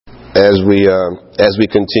as we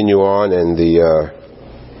continue on, and the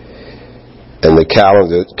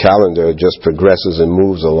calendar just progresses and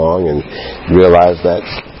moves along, and realize that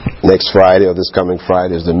next Friday, or this coming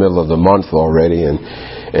Friday, is the middle of the month already, and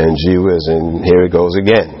gee whiz, and here it goes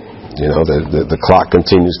again. You know, the clock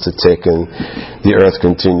continues to tick, and the earth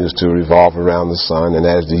continues to revolve around the sun, and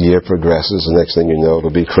as the year progresses, the next thing you know, it'll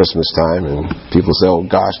be Christmas time, and people say, oh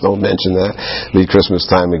gosh, don't mention that. It'll be Christmas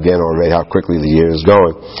time again already, how quickly the year is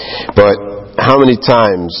going. But how many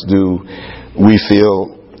times do we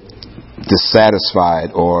feel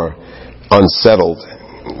dissatisfied or unsettled,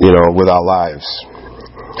 with our lives?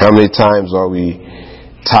 How many times are we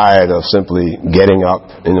tired of simply getting up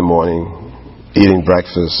in the morning, eating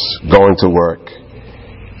breakfast, going to work,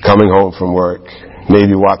 coming home from work,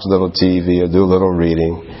 maybe watch a little TV or do a little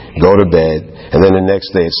reading, go to bed, and then the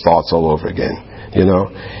next day it starts all over again,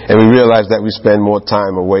 And we realize that we spend more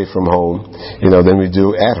time away from home, than we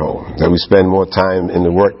do at home. That we spend more time in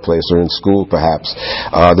the workplace or in school, perhaps,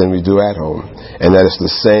 than we do at home. And that it's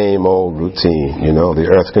the same old routine, The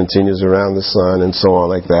earth continues around the sun and so on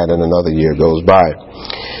like that, and another year goes by.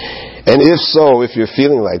 And if so, if you're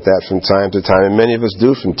feeling like that from time to time, and many of us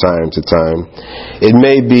do from time to time, it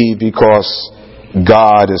may be because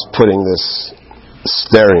God is putting this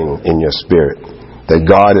stirring in your spirit. That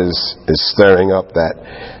God is stirring up that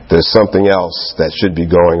there's something else that should be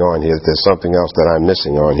going on here. There's something else that I'm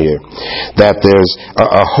missing on here. That there's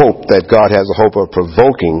a hope, that God has a hope of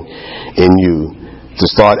provoking in you to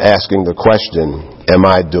start asking the question, am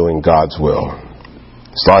I doing God's will?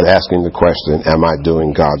 Start asking the question, am I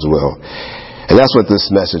doing God's will? And that's what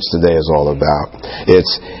this message today is all about.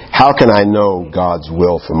 It's, how can I know God's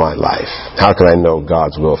will for my life? How can I know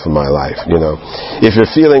God's will for my life? If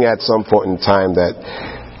you're feeling at some point in time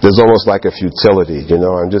that there's almost like a futility,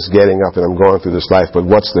 I'm just getting up and I'm going through this life, but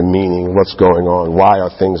what's the meaning? What's going on? Why are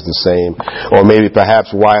things the same? Or maybe perhaps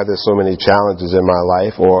why are there so many challenges in my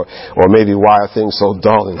life? Or maybe why are things so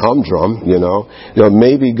dull and humdrum,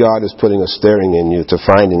 Maybe God is putting a stirring in you to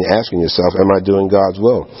asking yourself, am I doing God's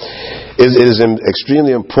will? It is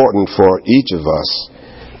extremely important for each of us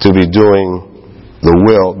to be doing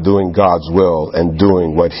God's will, and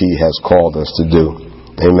doing what He has called us to do.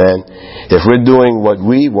 Amen. If we're doing what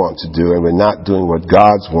we want to do and we're not doing what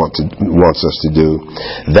God wants us to do,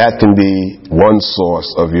 that can be one source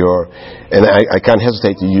of your, and I can't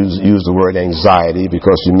hesitate to use the word anxiety,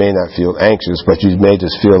 because you may not feel anxious, but you may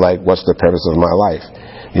just feel like, what's the purpose of my life?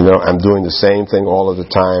 I'm doing the same thing all of the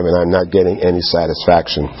time and I'm not getting any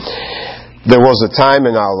satisfaction. There was a time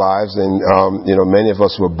in our lives, and many of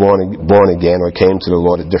us were born again or came to the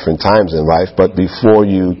Lord at different times in life. But before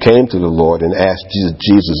you came to the Lord and asked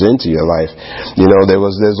Jesus into your life,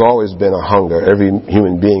 there's always been a hunger. Every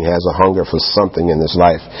human being has a hunger for something in this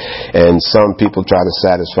life, and some people try to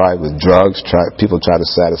satisfy with drugs. People try to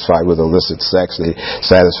satisfy with illicit sex. They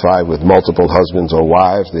satisfy with multiple husbands or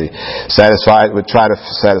wives. They try to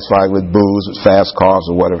satisfy with booze, with fast cars,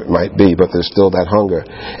 or whatever it might be. But there's still that hunger,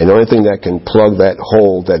 and the only thing that can plug that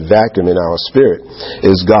hole, that vacuum in our spirit,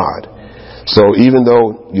 is God. So even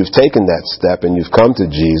though you've taken that step and you've come to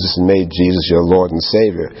Jesus and made Jesus your Lord and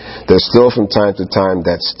Savior, there's still from time to time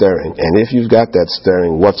that stirring. And if you've got that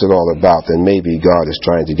stirring, what's it all about? Then maybe God is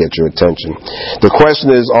trying to get your attention. The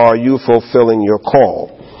question is, are you fulfilling your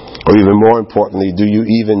call? Or even more importantly, do you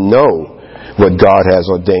even know what God has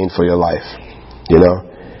ordained for your life?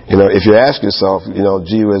 If you ask yourself,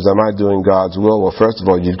 gee whiz, am I doing God's will? Well, first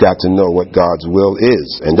of all, you've got to know what God's will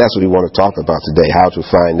is. And that's what we want to talk about today, how to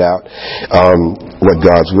find out what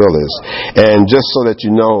God's will is. And just so that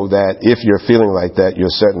you know that if you're feeling like that,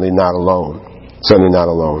 you're certainly not alone. Certainly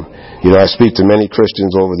not alone. I speak to many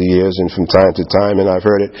Christians over the years and from time to time, and I've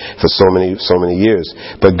heard it for so many years.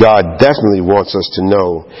 But God definitely wants us to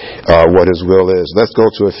know what His will is. Let's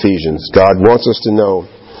go to Ephesians. God wants us to know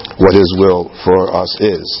what His will for us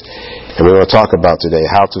is. And we're going to talk about today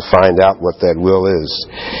how to find out what that will is.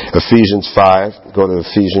 Ephesians 5. Go to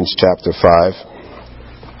Ephesians chapter 5.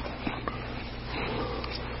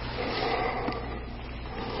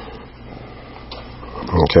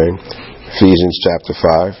 Okay. Ephesians chapter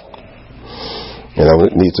 5. And I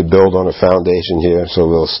need to build on a foundation here, so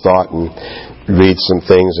we'll start and read some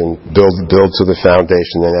things and build to the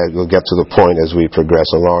foundation, and we'll get to the point as we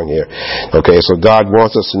progress along here. Okay, so God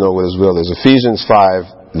wants us to know what His will is. Ephesians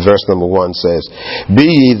 5, verse number 1 says,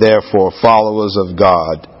 "Be ye therefore followers of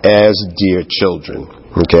God as dear children."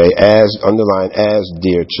 Okay, as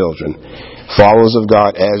dear children. Followers of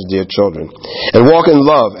God as dear children. "And walk in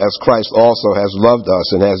love as Christ also has loved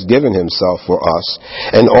us and has given Himself for us,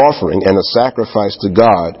 an offering and a sacrifice to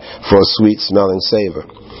God for a sweet smelling savor.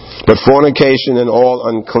 But fornication and all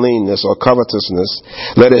uncleanness or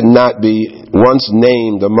covetousness, let it not be once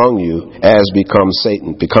named among you as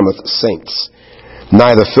becometh saints.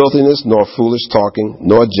 Neither filthiness, nor foolish talking,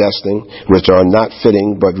 nor jesting, which are not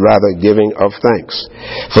fitting, but rather giving of thanks.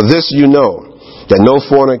 For this you know, that no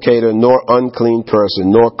fornicator, nor unclean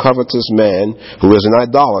person, nor covetous man, who is an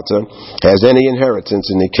idolater, has any inheritance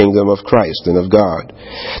in the kingdom of Christ and of God.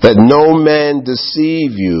 That no man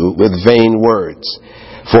deceive you with vain words.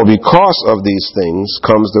 For because of these things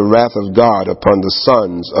comes the wrath of God upon the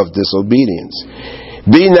sons of disobedience.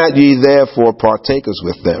 Be not ye therefore partakers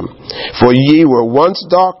with them. For ye were once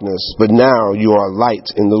darkness, but now you are light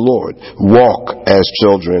in the Lord. Walk as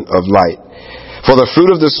children of light. For the fruit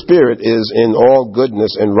of the Spirit is in all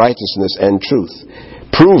goodness and righteousness and truth,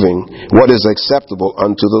 proving what is acceptable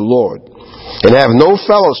unto the Lord. And have no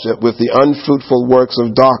fellowship with the unfruitful works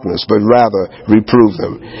of darkness, but rather reprove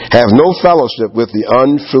them. Have no fellowship with the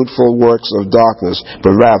unfruitful works of darkness,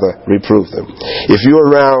 but rather reprove them. If you're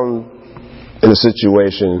around in a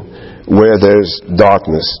situation where there's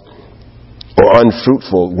darkness or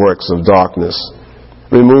unfruitful works of darkness,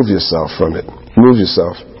 remove yourself from it. Remove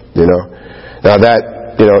yourself, Now that,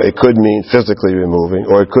 it could mean physically removing,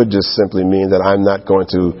 or it could just simply mean that I'm not going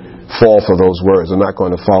to fall for those words. I'm not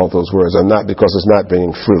going to follow those words. I'm not, because it's not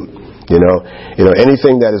bringing fruit.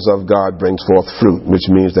 Anything that is of God brings forth fruit,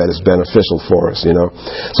 which means that it's beneficial for us,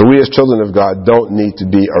 So we as children of God don't need to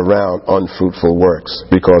be around unfruitful works,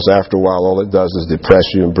 because after a while all it does is depress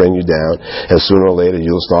you and bring you down, and sooner or later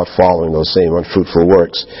you'll start following those same unfruitful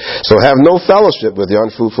works. So have no fellowship with the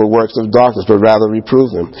unfruitful works of darkness, but rather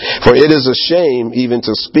reprove them. For it is a shame even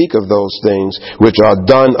to speak of those things which are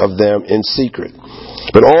done of them in secret.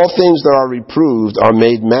 But all things that are reproved are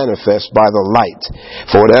made manifest by the light.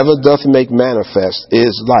 For whatever doth make manifest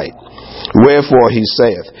is light. Wherefore he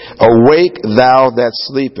saith, Awake thou that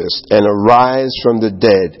sleepest, and arise from the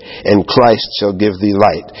dead, and Christ shall give thee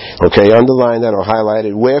light. Okay, underline that or highlight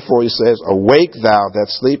it. Wherefore he says, Awake thou that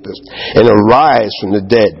sleepest, and arise from the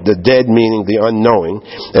dead meaning the unknowing,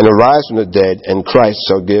 and arise from the dead, and Christ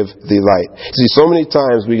shall give thee light. See, so many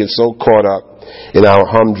times we get so caught up in our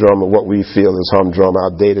humdrum, or what we feel is humdrum,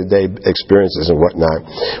 our day-to-day experiences and whatnot.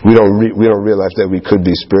 We don't realize that we could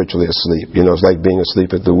be spiritually asleep. It's like being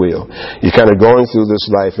asleep at the wheel. You're kind of going through this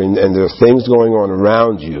life, and there are things going on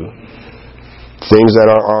around you, things that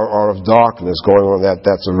are of darkness going on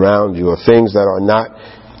that's around you, or things that are not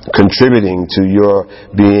contributing to your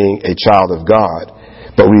being a child of God.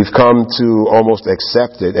 But we've come to almost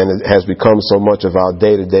accept it, and it has become so much of our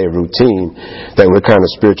day-to-day routine that we're kind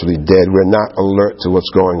of spiritually dead. We're not alert to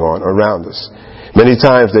what's going on around us. Many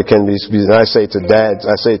times there can be, and I say to dads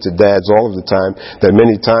all of the time, that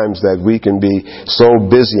many times that we can be so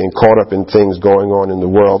busy and caught up in things going on in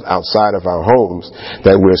the world outside of our homes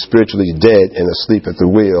that we're spiritually dead and asleep at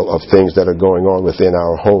the wheel of things that are going on within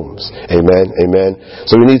our homes. Amen? Amen?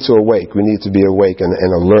 So we need to awake. We need to be awake and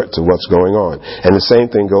alert to what's going on. And the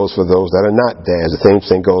same thing goes for those that are not dads. The same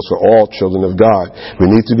thing goes for all children of God.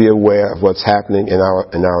 We need to be aware of what's happening in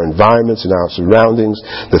our environments, in our surroundings,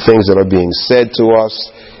 the things that are being said to us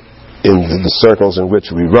in the circles in which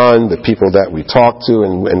we run, the people that we talk to,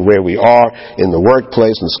 and where we are in the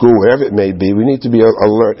workplace, in school, wherever it may be. We need to be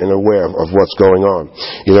alert and aware of what's going on.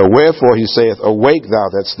 Wherefore he saith, Awake thou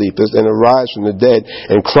that sleepest, and arise from the dead,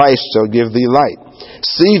 and Christ shall give thee light.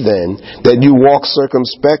 See then that you walk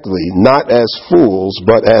circumspectly, not as fools,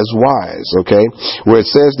 but as wise. Okay? Where it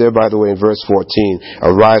says there, by the way, in verse 14,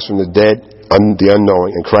 Arise from the dead, the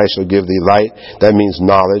unknowing, and Christ shall give thee light. That means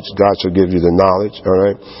knowledge. God shall give you the knowledge. All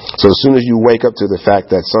right. So as soon as you wake up to the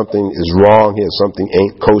fact that something is wrong here, something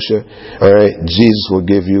ain't kosher, all right, Jesus will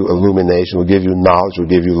give you illumination, will give you knowledge,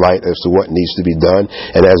 will give you light as to what needs to be done,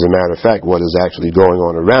 and as a matter of fact, what is actually going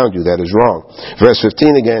on around you that is wrong. Verse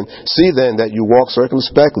 15 again, See then that you walk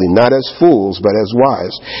circumspectly, not as fools, but as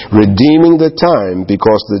wise, redeeming the time,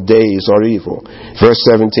 because the days are evil. Verse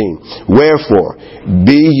 17, Wherefore,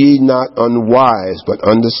 be ye not unwise, but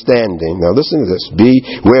understanding. Now listen to this.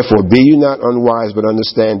 Wherefore, be ye not unwise, but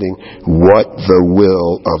understanding what the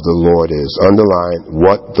will of the Lord is. Underline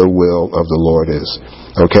what the will of the Lord is.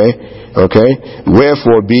 Okay?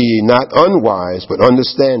 Wherefore, be ye not unwise, but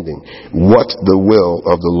understanding what the will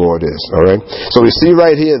of the Lord is. All right? So we see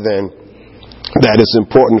right here then that it's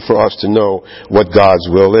important for us to know what God's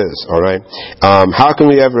will is, all right? How can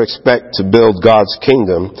we ever expect to build God's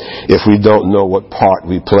kingdom if we don't know what part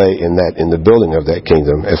we play in the building of that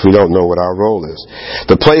kingdom, if we don't know what our role is?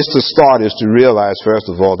 The place to start is to realize, first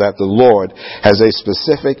of all, that the Lord has a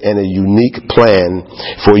specific and a unique plan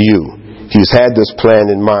for you. He's had this plan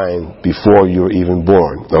in mind before you were even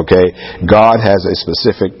born, okay? God has a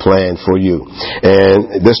specific plan for you.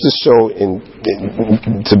 And this is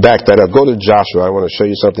to back that up. Go to Joshua. I want to show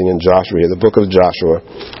you something in Joshua here. The book of Joshua.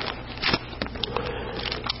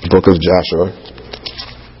 Book of Joshua.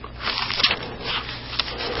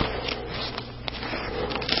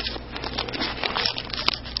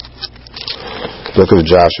 Book of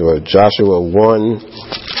Joshua. Joshua 1.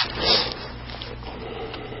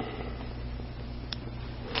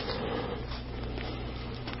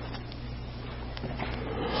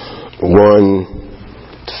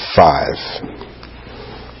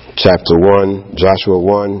 Chapter 1, Joshua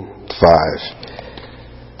 1:5.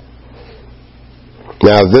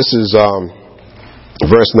 Now this is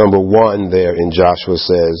verse number 1 there in Joshua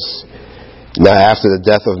says, now after the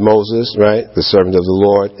death of Moses, right, the servant of the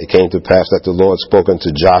Lord, it came to pass that the Lord spoke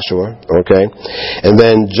unto Joshua, okay? And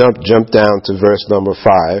then jump down to verse number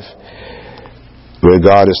 5, where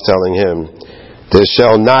God is telling him, there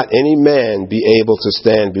shall not any man be able to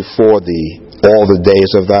stand before thee all the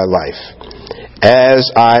days of thy life. As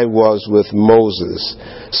I was with Moses,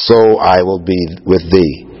 so I will be with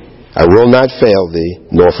thee. I will not fail thee,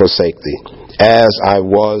 nor forsake thee, as I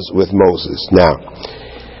was with Moses. Now,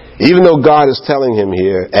 even though God is telling him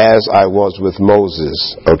here, as I was with Moses,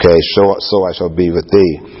 okay, so I shall be with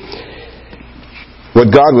thee. What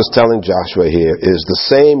God was telling Joshua here is the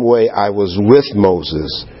same way I was with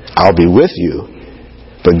Moses, I'll be with you.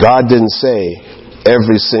 But God didn't say,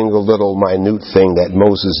 every single little minute thing that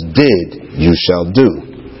Moses did, you shall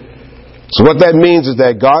do. So what that means is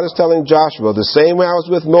that God is telling Joshua, the same way I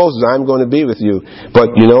was with Moses, I'm going to be with you.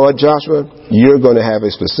 But you know what, Joshua? You're going to have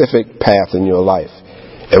a specific path in your life.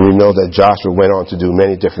 And we know that Joshua went on to do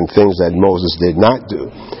many different things that Moses did not do.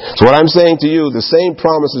 So what I'm saying to you, the same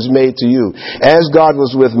promise is made to you. As God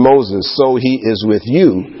was with Moses, so he is with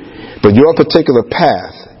you. But your particular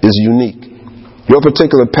path is unique. Your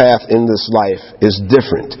particular path in this life is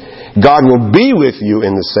different. God will be with you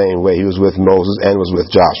in the same way he was with Moses and was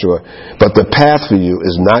with Joshua, but the path for you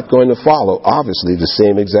is not going to follow, obviously, the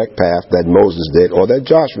same exact path that Moses did or that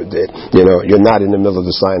Joshua did. You know, you're not in the middle of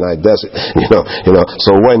the Sinai desert. You know.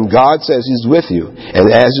 So when God says he's with you,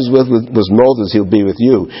 and as he's with Moses, he'll be with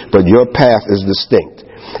you, but your path is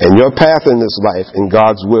distinct. And your path in this life, in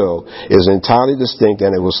God's will, is entirely distinct,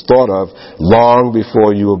 and it was thought of long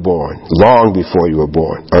before you were born. Long before you were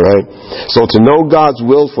born. All right? So to know God's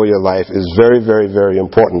will for your life is very, very, very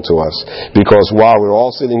important to us. Because while we're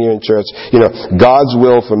all sitting here in church, God's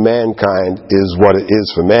will for mankind is what it is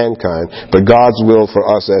for mankind. But God's will for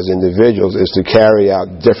us as individuals is to carry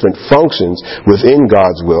out different functions within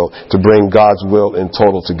God's will to bring God's will in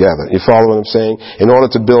total together. You follow what I'm saying? In order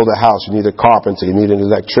to build a house, you need a carpenter, you need an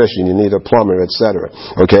electrician, you need a plumber, etc.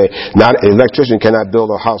 Okay? Not an electrician cannot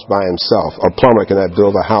build a house by himself. A plumber cannot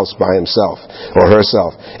build a house by himself or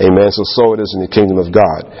herself. Amen. So it is in the kingdom of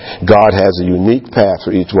God. God has a unique path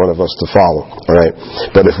for each one of us to follow. All right?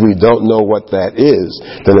 But if we don't know what that is,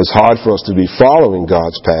 then it's hard for us to be following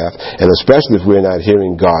God's path, and especially if we're not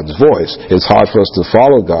hearing God's voice, it's hard for us to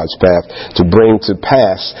follow God's path to bring to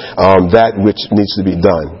pass that which needs to be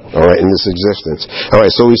done. All right, in this existence. All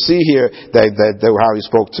right, so we see here that how he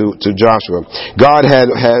spoke to Joshua. God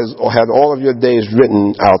had all of your days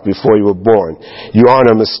written out before you were born. You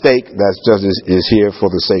aren't a mistake that just is here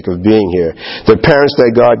for the sake of being here. The parents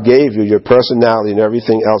that God gave you, your personality and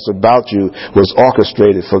everything else about you was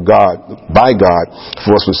orchestrated by God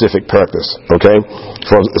for a specific purpose. Okay,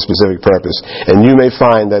 for a specific purpose. And you may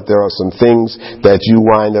find that there are some things that you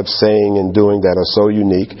wind up saying and doing that are so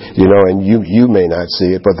unique, and you may not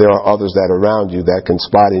see it, but there are others that are around you that can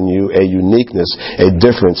spot in you a uniqueness, a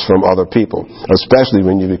difference from other people, especially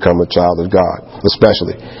when you become a child of God.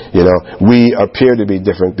 Especially, we appear to be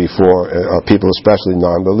different before people, especially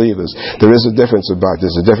non-believers. There is a difference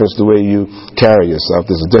there's a difference the way you carry yourself.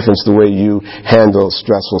 There's a difference the way you handle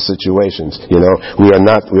stressful situations. We are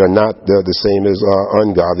not the same as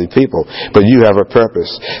ungodly people, but you have a purpose.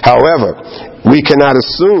 However, we cannot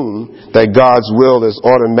assume that God's will is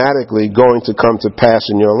automatically going to come to pass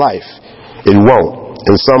in your life. It won't.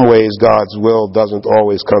 In some ways, God's will doesn't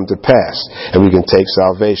always come to pass. And we can take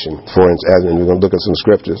salvation, for instance, and we're going to look at some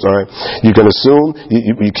scriptures, all right? You can assume,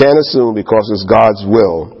 you can't assume because it's God's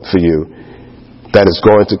will for you that it's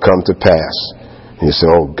going to come to pass. And you say,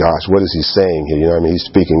 oh gosh, what is he saying here? He's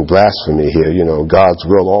speaking blasphemy here. God's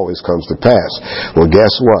will always comes to pass. Well,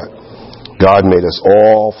 guess what? God made us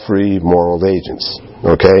all free moral agents.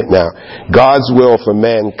 Okay? Now, God's will for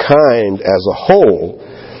mankind as a whole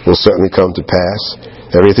will certainly come to pass.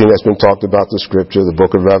 Everything that's been talked about the scripture, the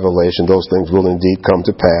book of Revelation, those things will indeed come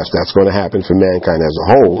to pass. That's going to happen for mankind as a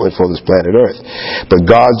whole and for this planet Earth. But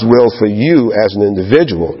God's will for you as an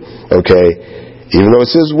individual, okay, even though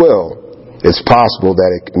it's His will, it's possible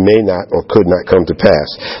that it may not or could not come to pass.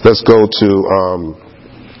 Let's go to 2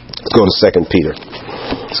 Peter.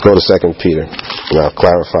 Let's go to 2 Peter, and I'll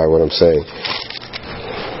clarify what I'm saying.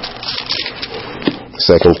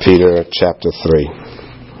 2 Peter chapter 3.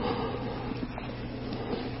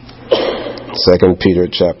 2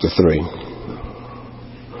 Peter chapter 3.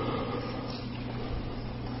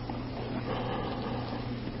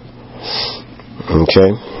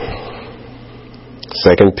 Okay.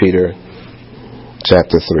 2 Peter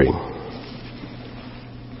chapter 3.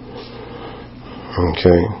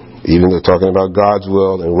 Okay. Even though talking about God's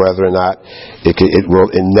will and whether or not it will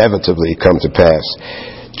inevitably come to pass.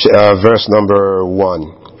 Verse number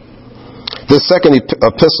 1. This second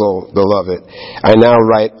epistle, beloved, I now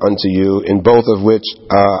write unto you, in both of which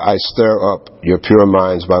I stir up your pure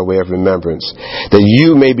minds by way of remembrance, that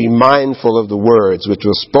you may be mindful of the words which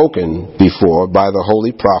were spoken before by the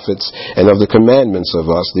holy prophets and of the commandments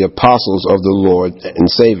of us, the apostles of the Lord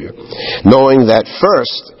and Savior, knowing that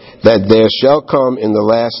first, that there shall come in the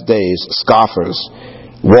last days scoffers,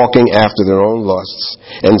 walking after their own lusts,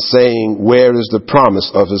 and saying, where is the promise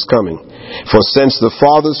of His coming? For since the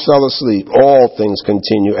fathers fell asleep, all things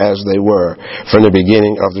continue as they were from the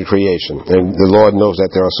beginning of the creation. And the Lord knows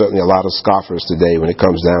that there are certainly a lot of scoffers today when it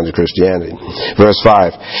comes down to Christianity. Verse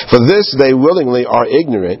 5, for this they willingly are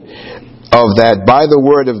ignorant of that by the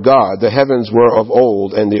word of God the heavens were of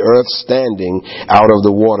old, and the earth standing out of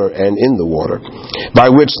the water and in the water, by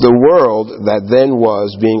which the world that then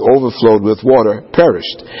was, being overflowed with water,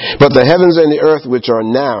 perished. But the heavens and the earth which are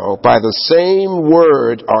now, by the same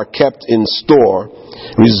word are kept in store,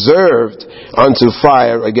 reserved unto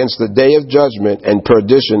fire against the day of judgment and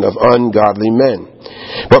perdition of ungodly men.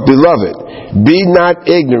 But beloved, be not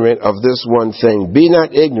ignorant of this one thing. Be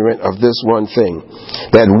not ignorant of this one thing,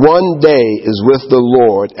 that one day is with the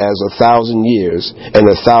Lord as 1,000 years, and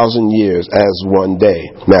 1,000 years as one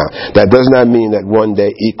day. Now, that does not mean that one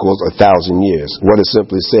day equals 1,000 years. What it's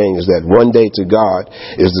simply saying is that one day to God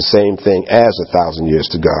is the same thing as 1,000 years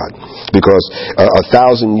to God. Because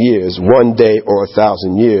 1,000 years, one day or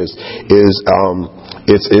 1,000 years is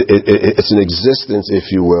it's an existence,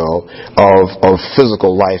 if you will, of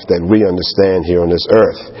physical life that we understand here on this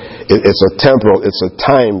earth. It's a temporal, it's a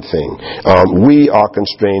time thing. We are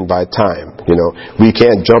constrained by time. You know, we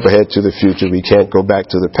can't jump ahead to the future. We can't go back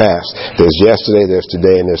to the past. There's yesterday, there's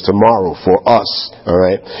today, and there's tomorrow for us. All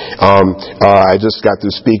right. I just got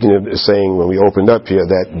through saying when we opened up here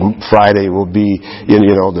that Friday will be,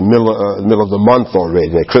 the middle of the month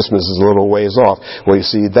already. That Christmas is a little ways off. Well, you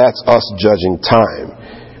see, that's us judging time.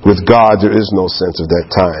 With God, there is no sense of that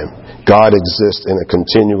time. God exists in a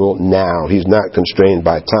continual now. He's not constrained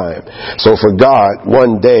by time. So for God,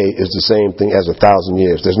 one day is the same thing as 1,000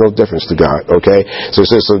 years. There's no difference to God, okay? So it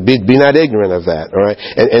says, be not ignorant of that, all right?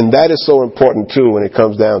 And that is so important, too, when it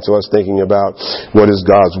comes down to us thinking about what is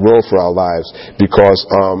God's will for our lives, because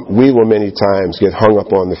we will many times get hung up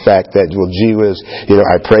on the fact that, well, gee whiz,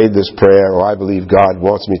 I prayed this prayer, or I believe God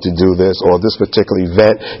wants me to do this, or this particular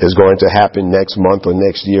event is going to happen next month or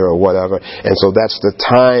next year or whatever. And so that's the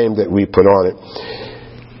time that we put on it.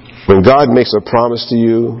 When God makes a promise to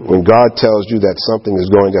you, when God tells you that something is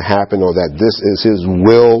going to happen or that this is His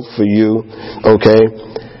will for you, okay,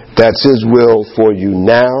 that's His will for you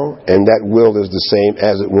now, and that will is the same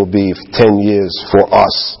as it will be 10 years for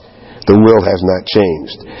us. The will has not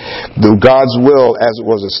changed. God's will as it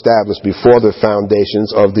was established before the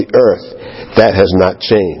foundations of the earth, that has not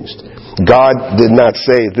changed. God did not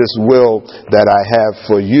say this will that I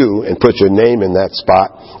have for you and put your name in that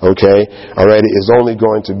spot, okay, already is only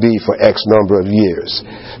going to be for X number of years.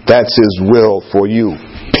 That's His will for you,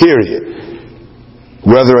 period.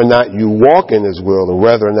 Whether or not you walk in His will and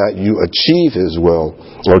whether or not you achieve His will,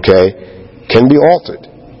 okay, can be altered,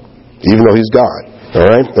 even though He's God. All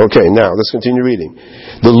right? Okay, now let's continue reading.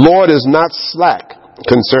 The Lord is not slack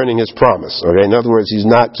concerning His promise. Okay, in other words, He's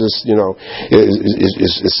not just,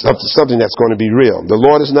 it's something that's going to be real. The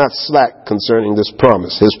Lord is not slack concerning this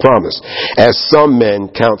promise, His promise, as some men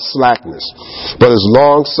count slackness, but is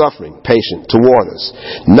long suffering, patient toward us,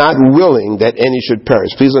 not willing that any should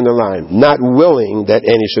perish. Please underline, not willing that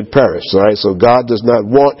any should perish. All right, so God does not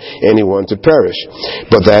want anyone to perish,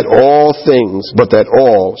 but that all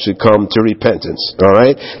should come to repentance. All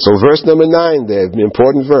right, so verse number 9 there,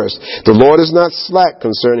 important verse. The Lord is not slack slack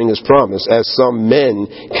concerning his promise, as some men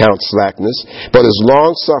count slackness, but is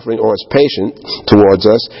long-suffering or is patient towards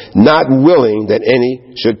us, not willing that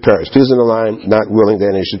any should perish. Please underline, not willing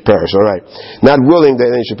that any should perish. All right. Not willing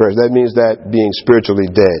that any should perish. That means that being spiritually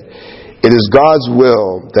dead. It is God's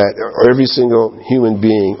will that every single human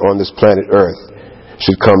being on this planet Earth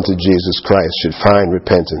should come to Jesus Christ, should find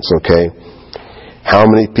repentance, okay? How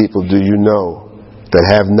many people do you know that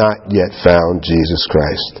have not yet found Jesus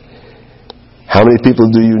Christ? How many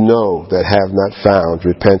people do you know that have not found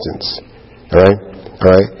repentance? All right? All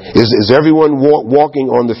right? Is everyone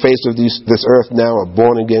walking on the face of this earth now a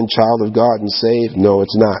born-again child of God and saved? No,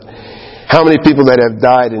 it's not. How many people that have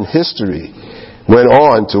died in history went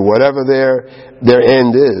on to whatever their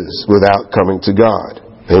end is without coming to God?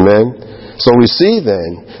 Amen? So we see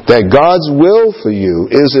then that God's will for you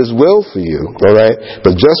is His will for you, all right?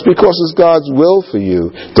 But just because it's God's will for you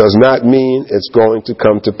does not mean it's going to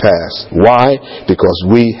come to pass. Why? Because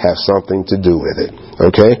we have something to do with it,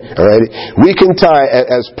 okay? All right? We can tie,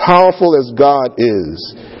 as powerful as God is,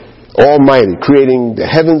 Almighty, creating the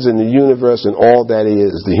heavens and the universe and all that He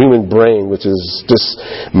is, the human brain, which is just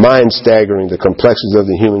mind-staggering, the complexities of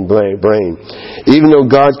the human brain. Even though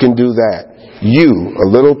God can do that, you, a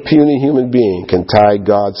little puny human being, can tie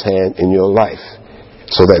God's hand in your life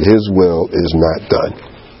so that His will is not done.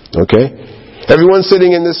 Okay? Everyone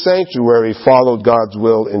sitting in this sanctuary followed God's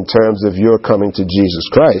will in terms of your coming to Jesus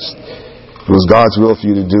Christ. It was God's will for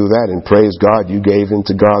you to do that, and praise God, you gave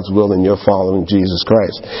into God's will and you're following Jesus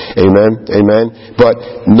Christ. Amen? Amen?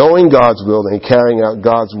 But knowing God's will and carrying out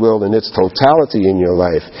God's will in its totality in your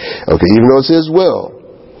life, okay, even though it's His will,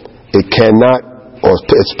 it cannot, or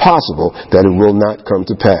it's possible that it will not come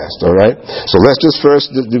to pass, all right? So let's just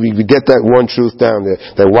first we get that one truth down there,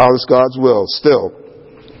 that while it's God's will, still,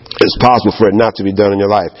 it's possible for it not to be done in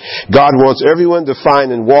your life. God wants everyone to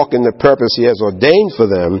find and walk in the purpose He has ordained for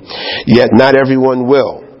them, yet not everyone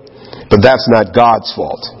will. But that's not God's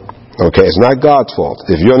fault. Okay, it's not God's fault.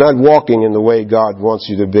 If you're not walking in the way God wants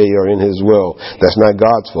you to be or in His will, that's not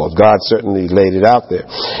God's fault. God certainly laid it out there.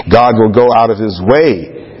 God will go out of His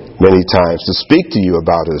way many times to speak to you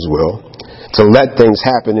about His will, to let things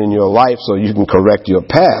happen in your life so you can correct your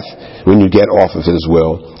path when you get off of His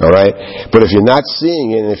will, all right? But if you're not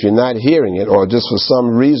seeing it and if you're not hearing it, or just for some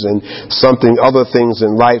reason other things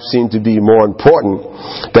in life seem to be more important,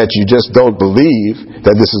 that you just don't believe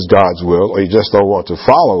that this is God's will, or you just don't want to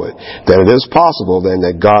follow it, then it is possible then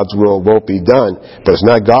that God's will won't be done, but it's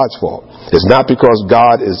not God's fault. It's not because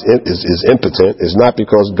God is impotent. It's not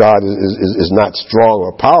because God is not strong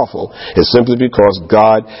or powerful. It's simply because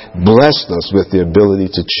God blessed us with the ability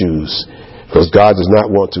to choose. Because God does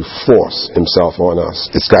not want to force Himself on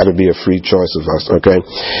us. It's got to be a free choice of us, okay?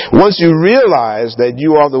 Once you realize that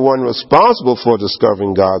you are the one responsible for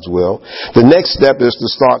discovering God's will, the next step is to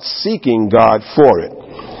start seeking God for it.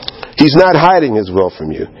 He's not hiding His will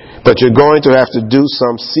from you, but you're going to have to do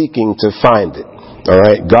some seeking to find it. All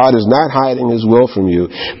right? God is not hiding His will from you,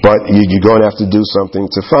 but you're going to have to do something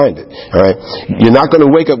to find it. All right? You're not going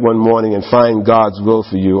to wake up one morning and find God's will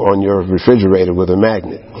for you on your refrigerator with a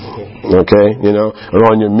magnet. Okay? You know,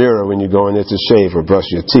 or on your mirror when you go in there to shave or brush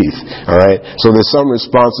your teeth. All right? So there's some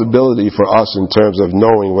responsibility for us in terms of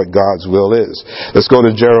knowing what God's will is. Let's go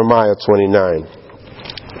to Jeremiah 29.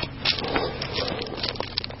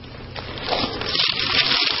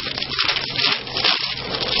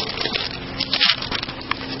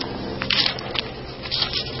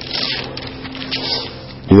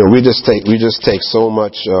 You know, we just take so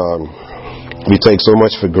much. We take so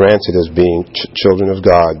much for granted as being children of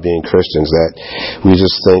God, being Christians, that we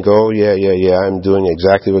just think, oh yeah, I'm doing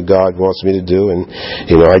exactly what God wants me to do, and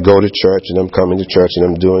you know, I go to church and I'm coming to church and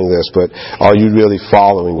I'm doing this. But are you really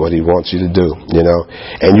following what He wants you to do? You know,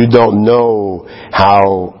 and you don't know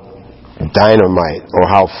how dynamite or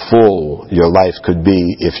how full your life could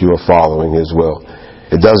be if you were following His will.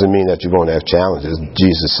 It doesn't mean that you won't have challenges.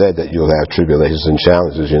 Jesus said that you'll have tribulations and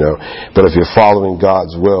challenges, you know. But if you're following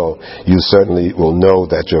God's will, you certainly will know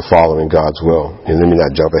that you're following God's will. And let me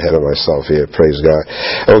not jump ahead of myself here. Praise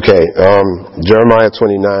God. Okay, Jeremiah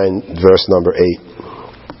 29, verse number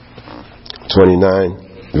 8.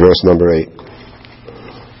 29, verse number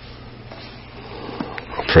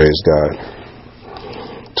 8. Praise God.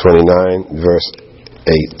 29, verse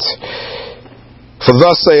 8. For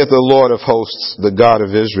thus saith the Lord of hosts, the God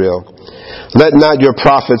of Israel, let not your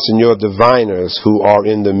prophets and your diviners who are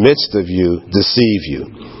in the midst of you deceive you,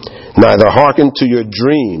 neither hearken to your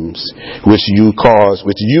dreams which you cause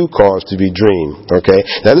to be dreamed. Okay?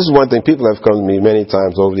 Now this is one thing, people have come to me many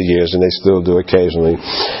times over the years, and they still do occasionally,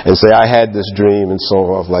 and say, I had this dream and so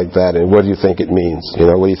forth like that, and what do you think it means? You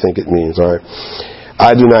know, what do you think it means? All right?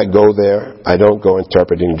 I do not go there. I don't go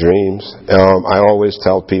interpreting dreams. I always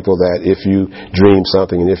tell people that if you dream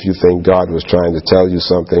something and if you think God was trying to tell you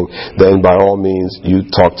something, then by all means you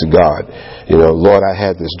talk to God. You know, Lord, I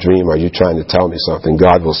had this dream. Are you trying to tell me something?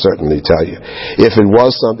 God will certainly tell you. If it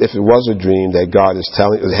was a dream that God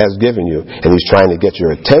has given you, and He's trying to get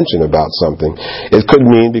your attention about something, it could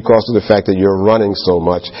mean because of the fact that you're running so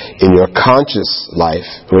much in your conscious life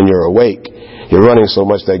when you're awake. You're running so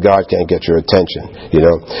much that God can't get your attention, you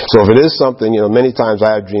know. So if it is something, you know, many times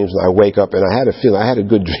I have dreams and I wake up and I had a feeling, I had a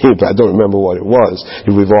good dream, but I don't remember what it was.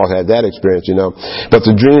 We've all had that experience, you know. But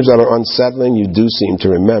the dreams that are unsettling, you do seem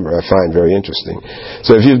to remember. I find very interesting.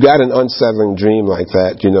 So if you've got an unsettling dream like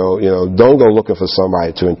that, you know, don't go looking for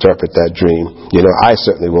somebody to interpret that dream. You know, I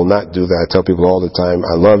certainly will not do that. I tell people all the time,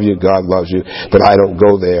 I love you, God loves you, but I don't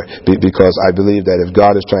go there because I believe that if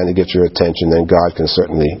God is trying to get your attention, then God can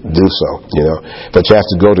certainly do so, you know. But you have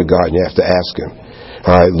to go to God and you have to ask Him.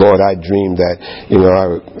 All right, Lord, I dreamed that, you know, I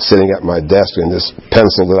was sitting at my desk and this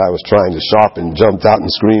pencil that I was trying to sharpen jumped out and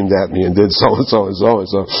screamed at me and did so and so and so and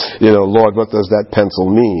so. You know, Lord, what does that pencil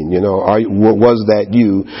mean? You know, was that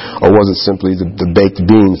you, or was it simply the baked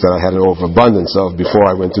beans that I had an overabundance of before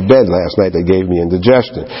I went to bed last night that gave me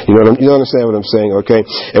indigestion? You understand what I'm saying? Okay,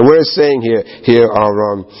 and we're saying here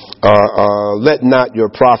are let not your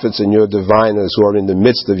prophets and your diviners who are in the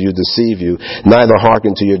midst of you deceive you, neither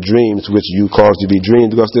hearken to your dreams which you cause to be dreamed.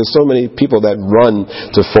 Because there's so many people that run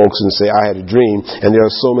to folks and say, I had a dream, and there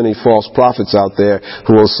are so many false prophets out there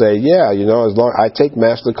who will say, yeah, you know, as long I take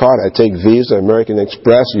MasterCard, I take Visa, American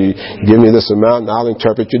Express, you give me this amount and I'll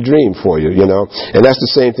interpret your dream for you, you know. And that's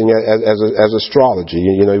the same thing as astrology.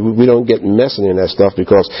 You know, we don't get messing in that stuff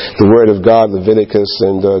because the Word of God, Leviticus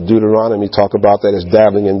and Deuteronomy talk about that as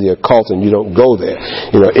dabbling in the occult, and you don't go there.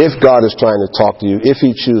 You know, if God is trying to talk to you, if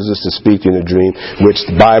He chooses to speak in a dream, which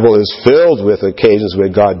the Bible is filled with occasions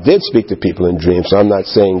where God did speak to people in dreams, so I'm not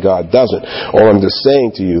saying God doesn't. All I'm just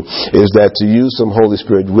saying to you is that to use some Holy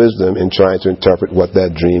Spirit wisdom in trying to interpret what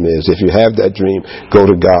that dream is. If you have that dream, go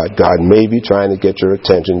to God. God may be trying to get your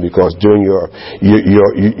attention because during your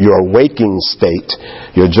waking state,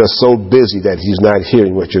 you're just so busy that He's not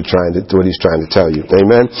hearing what He's trying to tell you.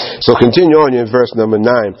 Amen? So continue on in verse number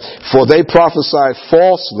 9. For they prophesy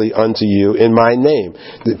falsely unto you in my name.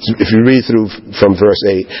 If you read through from verse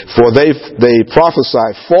 8. For they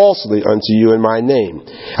prophesy falsely unto you in my name.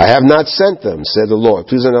 I have not sent them, said the Lord.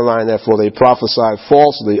 Please underline that. For they prophesy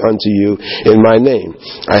falsely unto you in my name.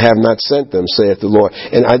 I have not sent them, saith the Lord.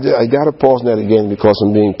 And I got to pause on that again because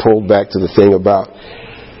I'm being pulled back to the thing about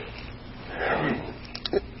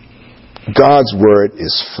God's Word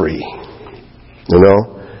is free. You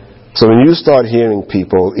know? So when you start hearing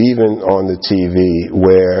people, even on the TV,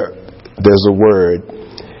 where there's a word,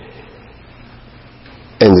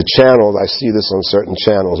 and the channel, I see this on certain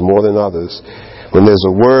channels more than others, when there's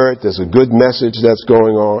a word, there's a good message that's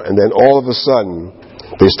going on, and then all of a sudden,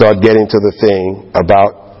 they start getting to the thing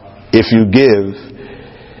about if you give,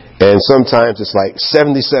 and sometimes it's like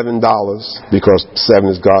 $77, because 7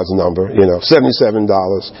 is God's number, you know, $77.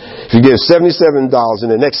 If you give $77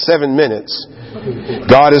 in the next 7 minutes,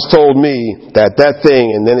 God has told me that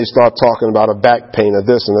thing, and then they start talking about a back pain or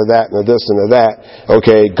this and of that and of this and of that,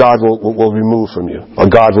 okay, God will remove from you, or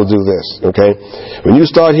God will do this, okay? When you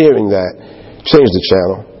start hearing that, change the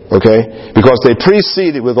channel. Okay? Because they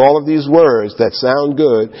precede it with all of these words that sound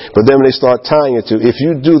good, but then when they start tying it to, if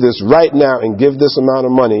you do this right now and give this amount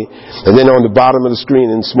of money, and then on the bottom of the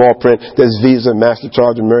screen in small print, there's Visa,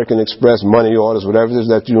 MasterCard, American Express, money orders, whatever it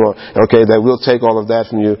is that you want, okay, that we'll take all of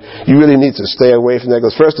that from you. You really need to stay away from that,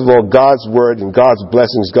 because first of all, God's Word and God's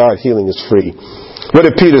blessings, God's healing is free. What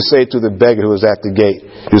did Peter say to the beggar who was at the gate?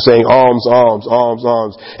 He was saying, alms, alms, alms,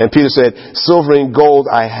 alms. And Peter said, silver and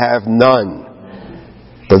gold I have none.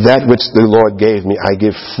 But that which the Lord gave me, I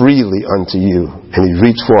give freely unto you. And he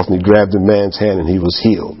reached forth and he grabbed the man's hand and he was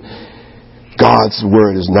healed. God's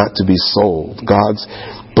Word is not to be sold. God's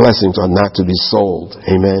blessings are not to be sold.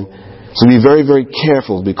 Amen. So be very, very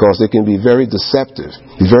careful, because they can be very deceptive.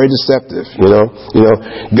 Very deceptive, you know.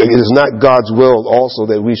 It is not God's will also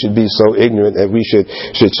that we should be so ignorant that we should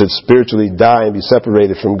spiritually die and be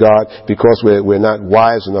separated from God because we're not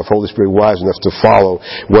wise enough, Holy Spirit wise enough to follow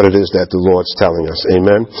what it is that the Lord's telling us.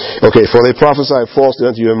 Amen. Okay, for they prophesy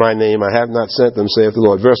falsely unto you in my name. I have not sent them, saith the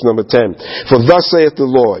Lord. Verse number 10. For thus saith the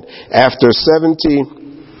Lord, after 70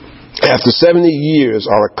 years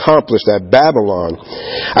are accomplished at Babylon,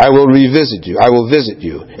 I will revisit you. I will visit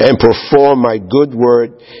you and perform my good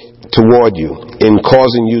word toward you, in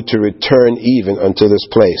causing you to return even unto this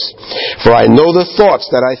place. For I know the thoughts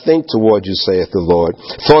that I think toward you, saith the Lord,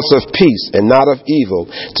 thoughts of peace and not of evil,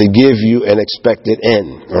 to give you an expected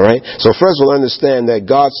end. All right? So first we'll understand that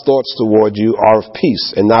God's thoughts toward you are of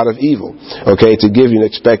peace and not of evil. Okay? To give you an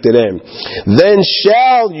expected end. Then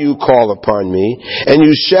shall you call upon me, and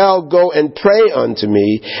you shall go and pray unto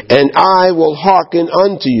me, and I will hearken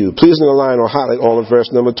unto you. Please underline or highlight all of verse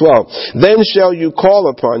number 12. Then shall you call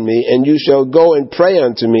upon me, and you shall go and pray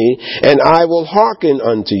unto me, and I will hearken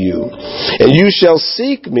unto you. And you shall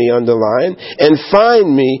seek me, underline, and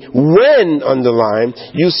find me when, underline,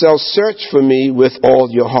 you shall search for me with all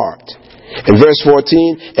your heart. In verse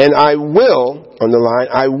 14, and I will, underline,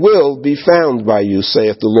 I will be found by you,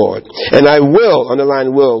 saith the Lord. And I will,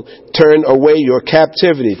 underline, will, turn away your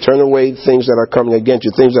captivity, turn away things that are coming against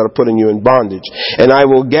you, things that are putting you in bondage. And I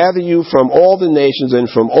will gather you from all the nations and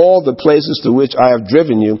from all the places to which I have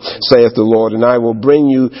driven you, saith the Lord. And I will bring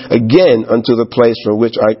you again unto the place from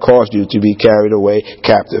which I caused you to be carried away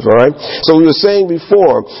captive. All right? So we were saying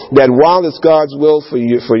before that while it's God's will for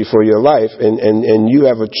you, for your life, and you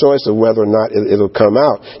have a choice of whether or not it'll come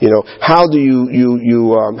out, how do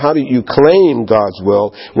you claim God's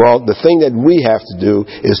will? Well, the thing that we have to do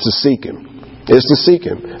is to seek Him.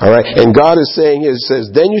 All right? And God is saying, it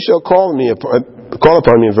says, then you shall call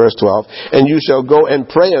upon me in verse 12, and you shall go and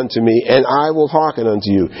pray unto me, and I will hearken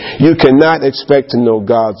unto you. You cannot expect to know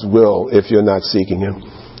God's will if you're not seeking Him.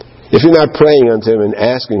 If you're not praying unto Him and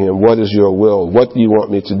asking Him, what is your will? What do you want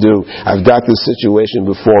me to do? I've got this situation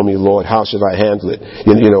before me, Lord. How should I handle it?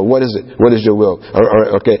 What is it? What is your will?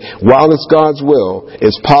 Okay. While it's God's will,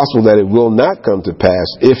 it's possible that it will not come to pass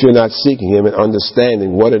if you're not seeking Him and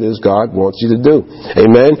understanding what it is God wants you to do.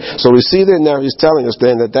 Amen? So we see that now He's telling us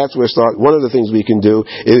then that that's where one of the things we can do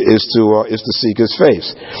is to seek His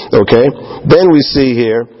face. Okay? Then we see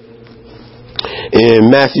here in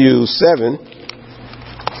Matthew 7,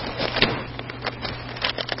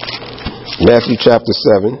 Matthew chapter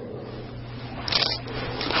 7.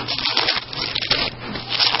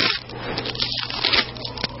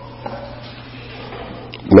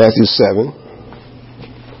 Matthew 7.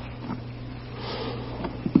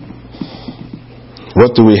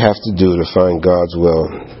 What do we have to do to find God's will?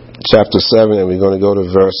 Chapter 7, and we're going to go to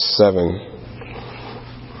verse 7.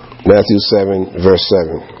 Matthew 7, verse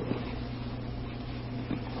 7.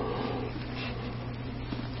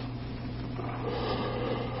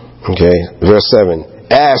 Okay, verse 7.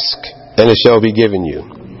 Ask, and it shall be given you.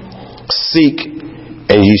 Seek,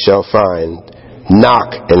 and ye shall find.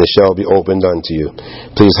 Knock, and it shall be opened unto you.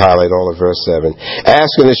 Please highlight all of verse 7.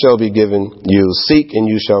 Ask, and it shall be given you. Seek, and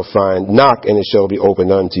you shall find. Knock, and it shall be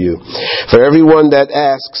opened unto you. For everyone that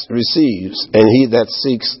asks receives, and he that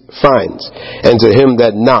seeks finds. And to him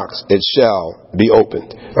that knocks it shall be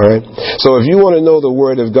opened. All right? So if you want to know the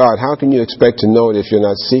Word of God, how can you expect to know it if you're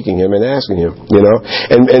not seeking Him and asking Him?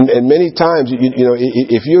 And many times,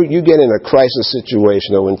 if you get in a crisis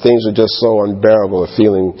situation or when things are just so unbearable or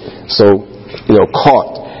feeling so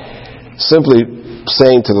caught, simply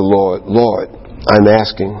saying to the Lord, Lord, I'm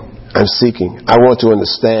asking, I'm seeking. I want to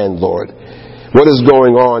understand, Lord. What is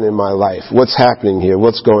going on in my life? What's happening here?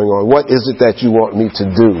 What's going on? What is it that you want me to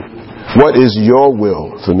do? What is your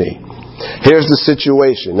will for me? Here's the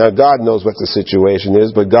situation. Now, God knows what the situation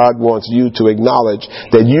is, but God wants you to acknowledge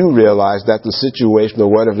that you realize that the situation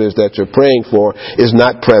or whatever it is that you're praying for is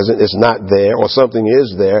not present, is not there, or something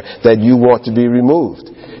is there that you want to be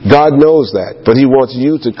removed. God knows that, but He wants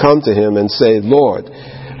you to come to Him and say, Lord,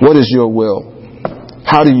 what is your will?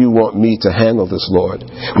 How do you want me to handle this, Lord?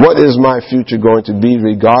 What is my future going to be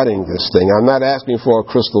regarding this thing? I'm not asking for a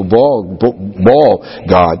crystal ball,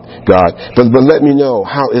 God. But let me know,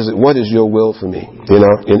 how is it? What is your will for me? Do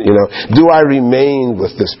I remain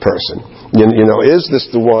with this person? Is this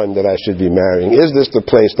the one that I should be marrying? Is this the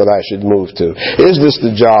place that I should move to? Is this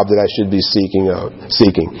the job that I should be seeking?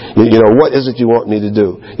 What is it you want me to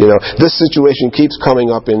do? This situation keeps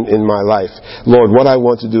coming up in my life. Lord, what I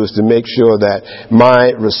want to do is to make sure that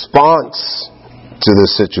my response to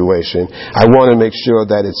this situation, I want to make sure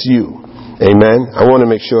that it's you. Amen? I want to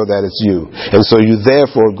make sure that it's you. And so you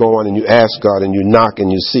therefore go on and you ask God and you knock and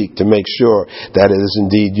you seek to make sure that it is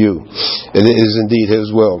indeed you. It is indeed His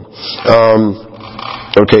will.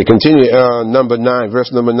 Okay, continue. Verse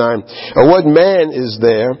number 9. What man is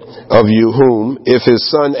there of you whom, if his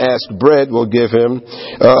son ask bread, will give him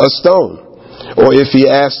a stone? Or if he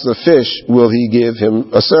asks a fish, will he give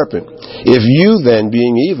him a serpent? If you then,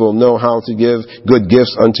 being evil, know how to give good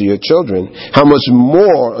gifts unto your children, how much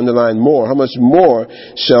more, underline more, how much more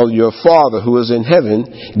shall your Father who is in heaven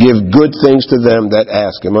give good things to them that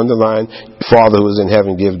ask him? Underline, Father who is in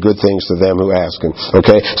heaven give good things to them who ask him.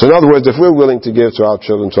 Okay? So in other words, if we're willing to give to our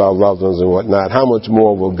children, to our loved ones and whatnot, how much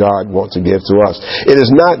more will God want to give to us? It is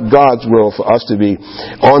not God's will for us to be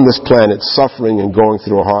on this planet suffering and going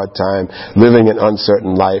through a hard time, living an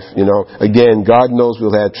uncertain life. Again, God knows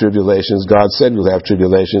we'll have tribulations. God said we'll have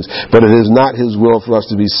tribulations, but it is not his will for us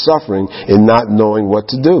to be suffering and not knowing what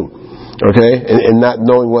to do. Okay, and not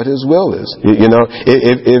knowing what his will is.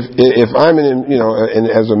 If I'm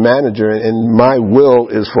as a manager and my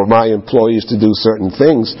will is for my employees to do certain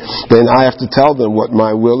things, then I have to tell them what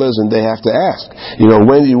my will is, and they have to ask.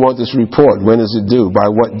 When do you want this report? When is it due? By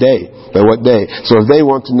what day? By what day? So if they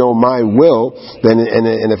want to know my will, then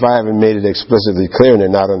and if I haven't made it explicitly clear and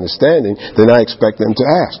they're not understanding, then I expect them to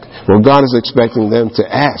ask. Well, God is expecting them to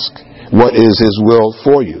ask. What is his will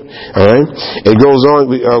for you? All right? It goes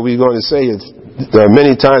on, we're going to say it.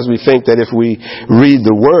 Many times we think that if we read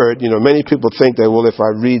the Word, many people think that, well, if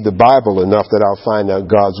I read the Bible enough that I'll find out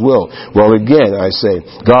God's will. Well, again, I say,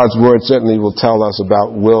 God's Word certainly will tell us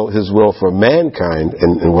about His will for mankind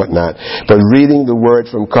and whatnot. But reading the Word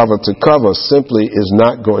from cover to cover simply is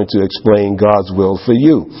not going to explain God's will for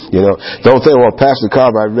you. Don't think, well, Pastor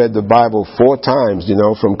Cobb, I read the Bible 4 times,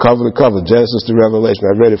 from cover to cover, Genesis to Revelation.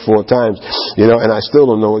 I read it 4 times, and I still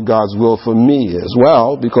don't know what God's will for me is.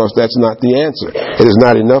 Well, because that's not the answer. It is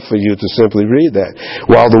not enough for you to simply read that.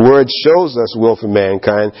 While the Word shows us will for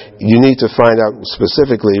mankind, you need to find out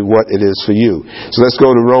specifically what it is for you. So let's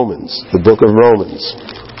go to Romans, the book of Romans.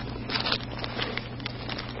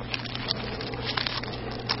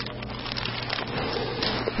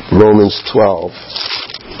 Romans 12.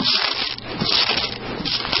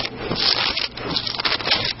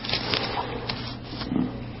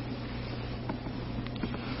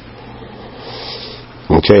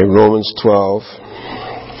 Okay, Romans 12,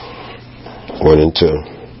 1 and 2.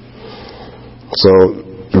 So,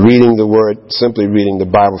 reading the Word, simply reading the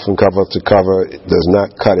Bible from cover to cover does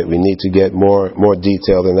not cut it. We need to get more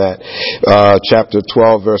detail than that. Chapter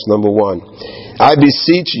 12, verse number 1. I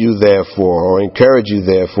beseech you, therefore, or encourage you,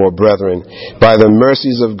 therefore, brethren, by the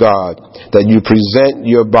mercies of God, that you present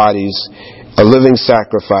your bodies a living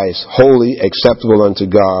sacrifice, holy, acceptable unto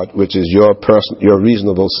God, which is your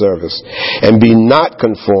reasonable service. And be not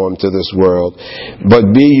conformed to this world,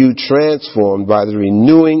 but be you transformed by the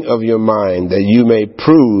renewing of your mind, that you may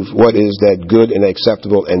prove what is that good and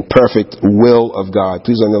acceptable and perfect will of God.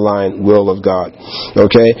 Please underline will of God.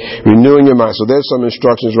 Okay? Renewing your mind. So there's some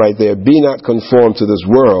instructions right there. Be not conformed to this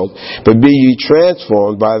world, but be ye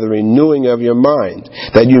transformed by the renewing of your mind,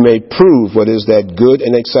 that you may prove what is that good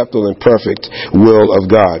and acceptable and perfect will of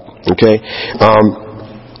God. Okay?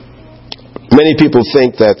 Many people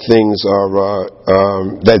think that things are,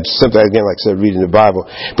 that simply, again, like I said, reading the Bible.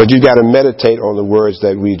 But you've got to meditate on the words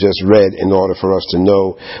that we just read in order for us to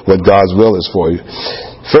know what God's will is for you.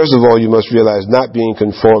 First of all, you must realize not being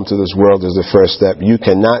conformed to this world is the first step. You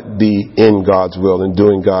cannot be in God's will and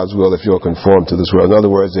doing God's will if you're conformed to this world. In other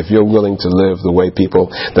words, if you're willing to live the way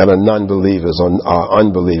people that are non-believers or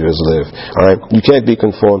unbelievers live. All right? You can't be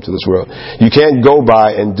conformed to this world. You can't go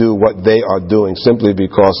by and do what they are doing simply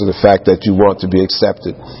because of the fact that you want to be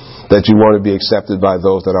accepted. That you want to be accepted by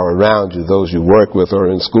those that are around you, those you work with or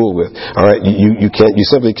in school with. All right, you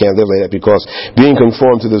simply can't live like that, because being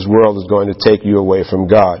conformed to this world is going to take you away from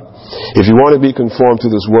God. If you want to be conformed to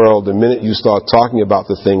this world, the minute you start talking about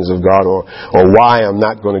the things of God, or why I'm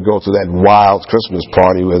not going to go to that wild Christmas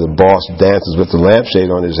party where the boss dances with the lampshade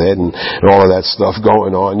on his head and all of that stuff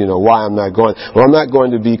going on, why I'm not going. Well, I'm not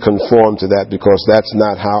going to be conformed to that, because that's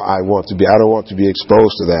not how I want to be. I don't want to be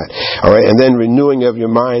exposed to that. All right, and then renewing of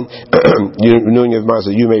your mind, renewing of your mind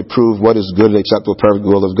so you may prove what is good and acceptable, perfect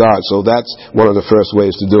will of God. So that's one of the first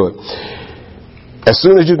ways to do it. As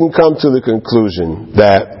soon as you can come to the conclusion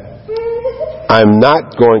that I'm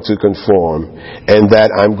not going to conform, and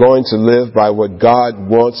that I'm going to live by what God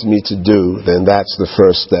wants me to do, then that's the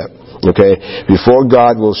first step. Okay? Before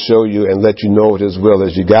God will show you and let you know what His will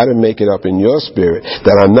is, you got to make it up in your spirit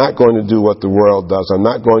that I'm not going to do what the world does. I'm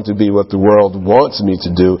not going to be what the world wants me to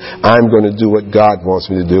do. I'm going to do what God wants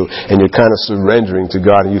me to do. And you're kind of surrendering to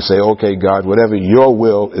God, and you say, okay, God, whatever your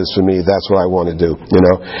will is for me, that's what I want to do.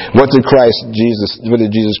 What did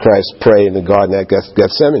Jesus Christ pray in the Garden at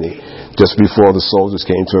Gethsemane? Just before the soldiers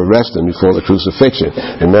came to arrest him, before the crucifixion.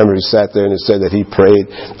 Remember, he sat there and it said that he prayed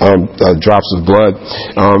drops of blood,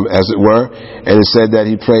 as it were. And it said that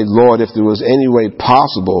he prayed, Lord, if there was any way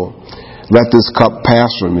possible, let this cup pass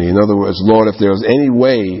from me. In other words, Lord, if there was any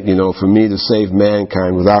way, for me to save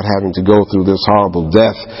mankind without having to go through this horrible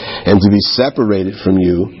death and to be separated from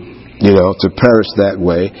you, to perish that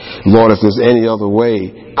way, Lord, if there's any other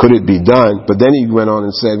way, could it be done? But then he went on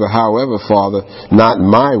and said, but however, Father, not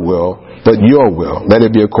my will, but your will. Let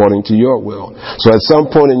it be according to your will. So at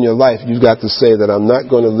some point in your life, you've got to say that I'm not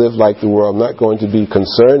going to live like the world. I'm not going to be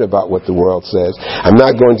concerned about what the world says. I'm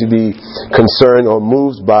not going to be concerned or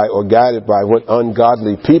moved by or guided by what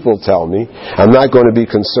ungodly people tell me. I'm not going to be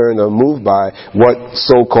concerned or moved by what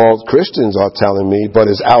so-called Christians are telling me, but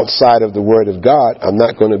is outside of the Word of God. I'm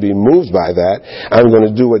not going to be moved by that. I'm going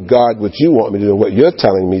to do what you want me to do, what you're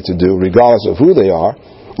telling me to do, regardless of who they are.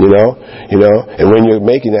 And when you're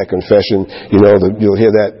making that confession, you'll hear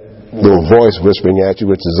that little voice whispering at you,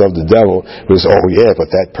 which is of the devil, which is, oh yeah, but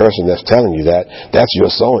that person that's telling you that's your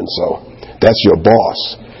so-and-so. That's your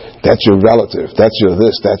boss. That's your relative. That's your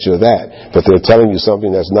this. That's your that. But they're telling you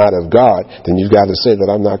something that's not of God, then you've got to say that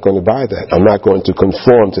I'm not going to buy that. I'm not going to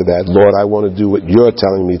conform to that. Lord, I want to do what you're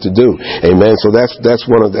telling me to do. Amen. So that's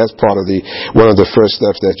part of the first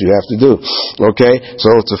steps that you have to do. Okay?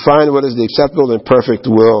 So to find what is the acceptable and perfect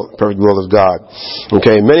will of God.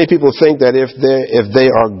 Okay? Many people think that if they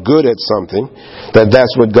are good at something,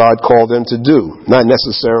 that's what God called them to do. Not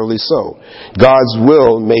necessarily so. God's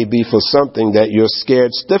will may be for something that you're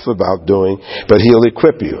scared stiff about doing, but He'll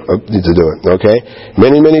equip you to do it. Okay?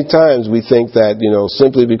 Many times we think that,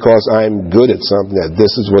 simply because I'm good at something, that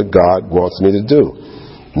this is what God wants me to do.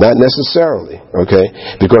 Not necessarily.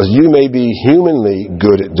 Okay? Because you may be humanly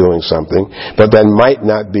good at doing something, but that might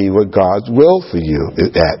not be what God's will for you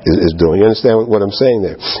is doing. You understand what I'm saying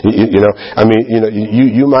there?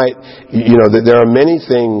 You might, there are many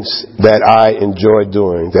things that I enjoy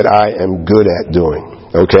doing, that I am good at doing.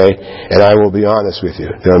 Okay? And I will be honest with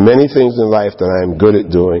you. There are many things in life that I am good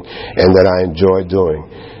at doing and that I enjoy doing.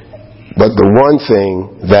 But the one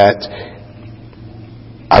thing that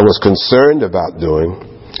I was concerned about doing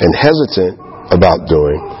and hesitant about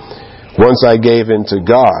doing, once I gave in to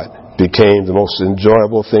God, became the most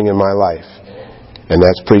enjoyable thing in my life. And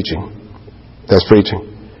that's preaching. That's preaching.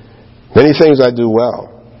 Many things I do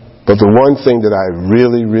well. But the one thing that I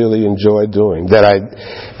really, really enjoy doing, that I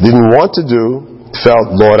didn't want to do,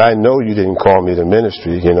 felt, Lord, I know you didn't call me to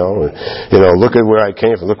ministry, look at where I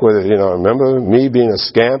came from. Look where, remember me being a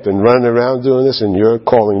scamp and running around doing this, and you're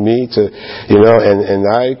calling me to, and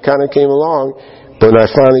I kind of came along, but when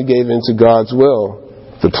I finally gave in to God's will,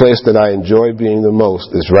 the place that I enjoy being the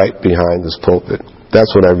most is right behind this pulpit.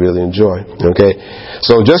 That's what I really enjoy. Okay?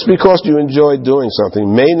 So just because you enjoy doing something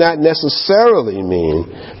may not necessarily mean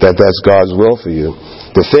that that's God's will for you.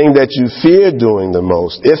 The thing that you fear doing the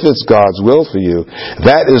most, if it's God's will for you,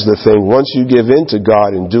 that is the thing. Once you give in to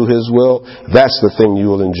God and do His will, that's the thing you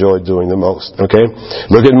will enjoy doing the most. Okay?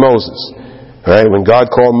 Look at Moses. All right? When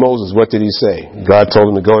God called Moses, what did He say? God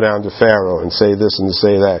told him to go down to Pharaoh and say this and to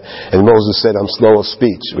say that. And Moses said, I'm slow of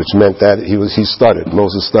speech, which meant that he stuttered.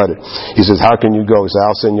 Moses stuttered. He says, how can you go? He said,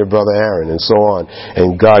 I'll send your brother Aaron, and so on.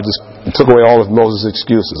 And God just took away all of Moses'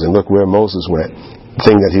 excuses, and look where Moses went.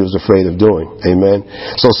 Thing that he was afraid of doing. Amen.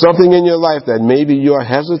 So something in your life that maybe you're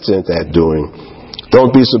hesitant at doing,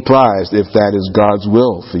 don't be surprised if that is God's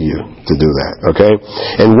will for you to do that. Okay?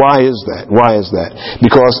 And why is that? Why is that?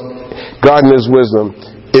 Because God in His wisdom,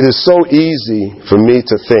 it is so easy for me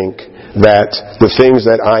to think that the things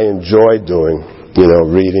that I enjoy doing,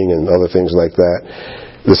 reading and other things like that,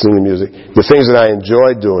 listening to music, the things that I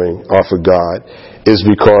enjoy doing are for God is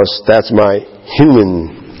because that's my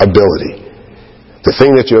human ability. The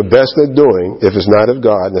thing that you're best at doing, if it's not of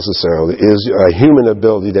God necessarily, is a human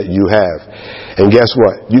ability that you have. And guess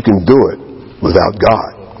what? You can do it without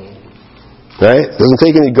God. Right? It doesn't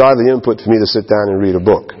take any godly input for me to sit down and read a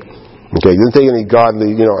book. Okay? It doesn't take any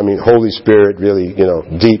godly, Holy Spirit really,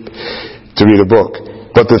 deep to read a book.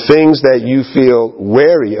 But the things that you feel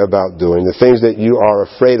wary about doing, the things that you are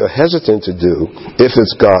afraid or hesitant to do, if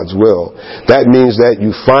it's God's will, that means that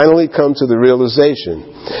you finally come to the realization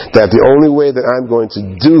that the only way that I'm going to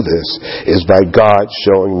do this is by God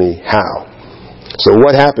showing me how. So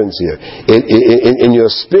what happens here? In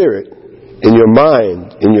your spirit, in your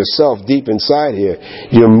mind, in yourself, deep inside here,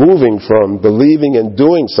 you're moving from believing and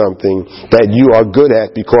doing something that you are good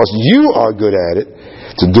at because you are good at it,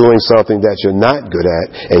 to doing something that you're not good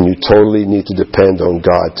at, and you totally need to depend on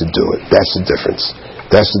God to do it. That's the difference.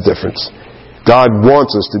 That's the difference. God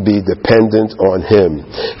wants us to be dependent on Him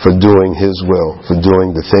for doing His will, for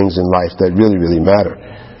doing the things in life that really, really matter.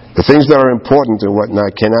 The things that are important and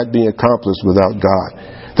whatnot cannot be accomplished without God.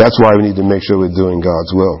 That's why we need to make sure we're doing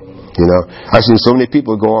God's will. You know, I've seen so many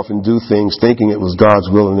people go off and do things thinking it was God's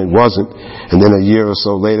will and it wasn't. And then a year or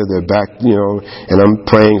so later they're back, you know, and I'm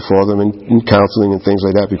praying for them and counseling and things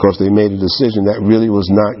like that because they made a decision that really was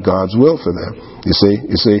not God's will for them. You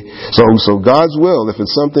see? So God's will, if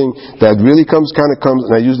it's something that really comes,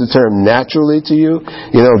 and I use the term naturally to you,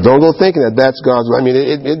 you know, don't go thinking that that's God's will. I mean,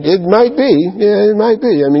 it might be. Yeah, it might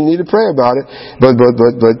be. I mean, you need to pray about it. But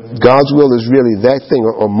God's will is really that thing,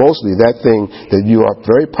 or mostly that thing that you are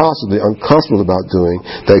very possibly uncomfortable about doing,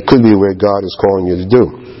 that could be where God is calling you to do.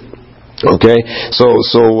 Okay, so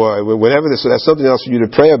whenever so that's something else for you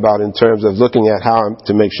to pray about in terms of looking at how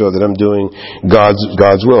to make sure that I'm doing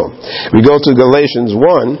God's will. We go to Galatians 1,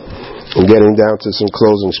 and getting down to some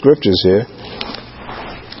closing scriptures here.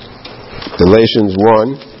 Galatians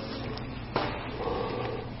 1.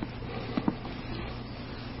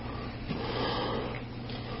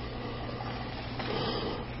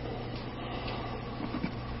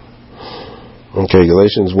 Okay,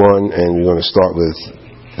 Galatians 1, and we're going to start with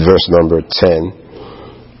verse number 10.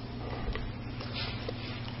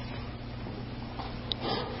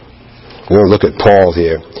 We're going to look at Paul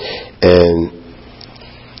here and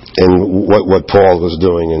what Paul was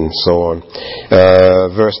doing and so on.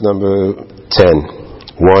 Verse number 10.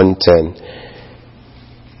 1:10.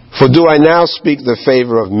 For do I now speak the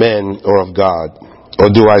favor of men or of God? Or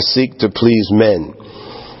do I seek to please men?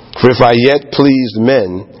 For if I yet pleased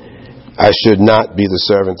men, I should not be the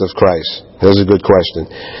servant of Christ. That's a good question.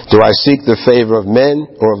 Do I seek the favor of men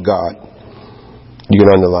or of God? You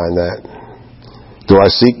can underline that. Do I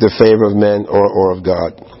seek the favor of men or of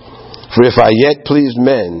God? For if I yet please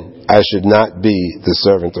men, I should not be the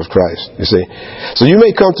servant of Christ. You see? So you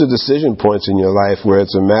may come to decision points in your life where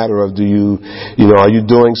it's a matter of are you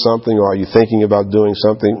doing something, or are you thinking about doing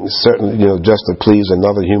something, certainly, just to please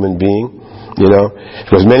another human being?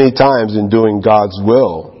 Because many times in doing God's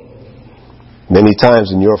will, many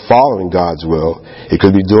times in your following God's will, it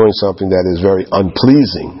could be doing something that is very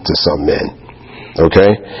unpleasing to some men. Okay?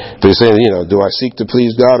 But you're saying, do I seek to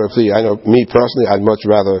please God or please? I know, me personally, I'd much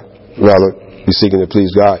rather be seeking to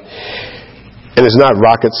please God. And it's not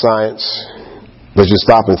rocket science, but just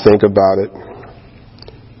stop and think about it.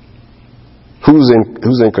 Who's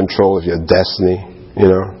in control of your destiny?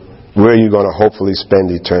 Where are you going to hopefully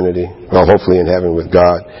spend eternity? Well, hopefully in heaven with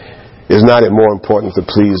God. Is not it more important to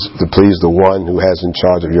please the one who has in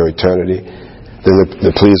charge of your eternity than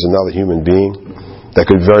to please another human being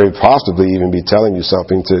that could very possibly even be telling you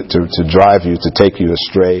something to drive you, to take you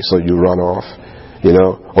astray so you run off,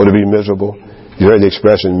 or to be miserable? You heard the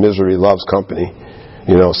expression, misery loves company.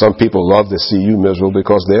 Some people love to see you miserable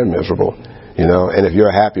because they're miserable. And if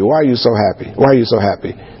you're happy, why are you so happy? Why are you so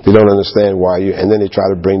happy? They don't understand why and then they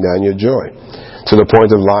try to bring down your joy. To the point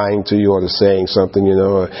of lying to you or to saying something,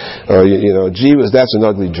 gee, that's an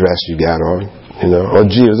ugly dress you got on, or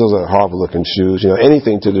gee, those are horrible looking shoes,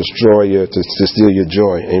 anything to destroy to steal your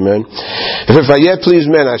joy. Amen. If I yet please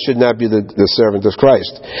men, I should not be the servant of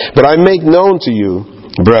Christ. But I make known to you,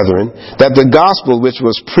 brethren, that the gospel which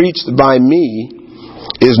was preached by me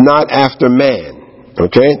is not after man.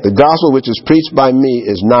 Okay? The gospel which is preached by me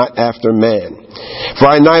is not after man. For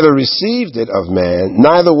I neither received it of man,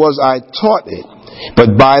 neither was I taught it,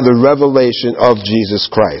 but by the revelation of Jesus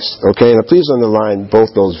Christ. Okay? Now please underline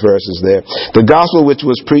both those verses there. The gospel which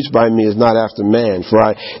was preached by me is not after man, for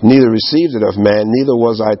I neither received it of man, neither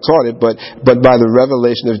was I taught it, but by the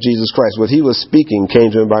revelation of Jesus Christ. What he was speaking came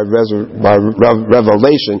to him by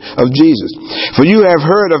revelation of Jesus. For you have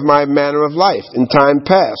heard of my manner of life in time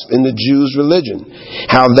past in the Jews' religion,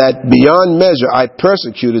 how that beyond measure I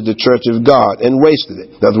persecuted the church of God and wasted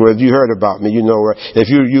it. In other words, you heard about me.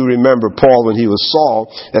 If you remember Paul when he was Saul,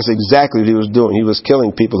 that's exactly what he was doing. He was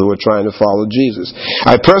killing people who were trying to follow Jesus.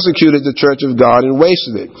 I persecuted the church of God and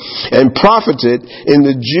wasted it, and profited in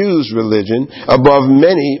the Jews' religion above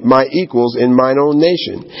many my equals in mine own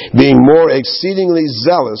nation, being more exceedingly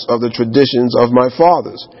zealous of the traditions of my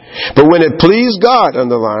fathers. But when it pleased God,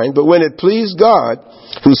 underline, but when it pleased God,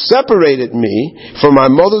 who separated me from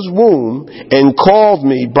my mother's womb and called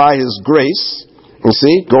me by his grace, you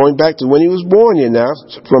see, going back to when he was born here now,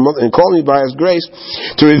 and called me by his grace,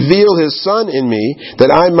 to reveal his Son in me,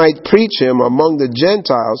 that I might preach him among the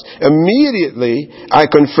Gentiles, immediately I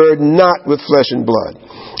conferred not with flesh and blood.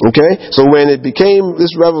 Okay? So when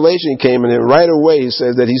this revelation came, and then right away he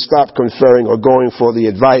says that he stopped conferring or going for the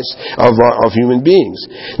advice of human beings.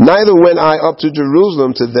 Neither went I up to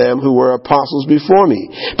Jerusalem to them who were apostles before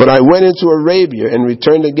me, but I went into Arabia and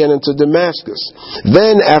returned again unto Damascus.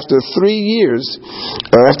 Then after 3 years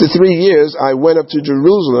After 3 years, I went up to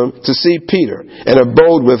Jerusalem to see Peter, and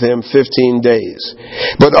abode with him 15 days.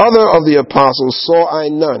 But other of the apostles saw I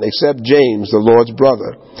none, except James, the Lord's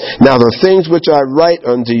brother. Now the things which I write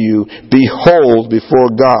unto you, behold,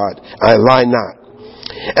 before God, I lie not.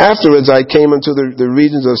 Afterwards I came unto the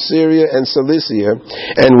regions of Syria and Cilicia,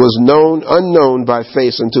 and was unknown by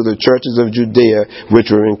face unto the churches of Judea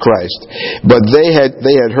which were in Christ. But they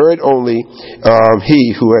had heard only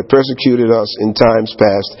he who had persecuted us in times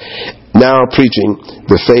past, now preaching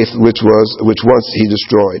the faith which once he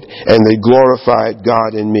destroyed, and they glorified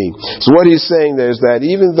God in me. So what he's saying there is that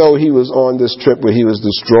even though he was on this trip where he was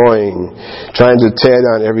destroying, trying to tear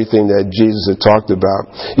down everything that Jesus had talked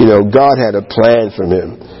about, God had a plan for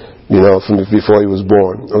him. From before he was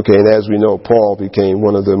born. Okay, and as we know, Paul became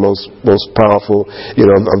one of the most powerful,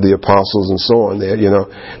 of the apostles and so on there,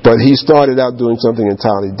 But he started out doing something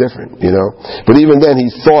entirely different, But even then, he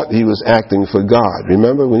thought he was acting for God.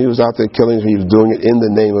 Remember, when he was out there killing, he was doing it in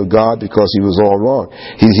the name of God because he was all wrong.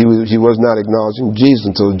 He was not acknowledging Jesus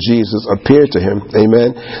until Jesus appeared to him.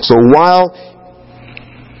 Amen? So while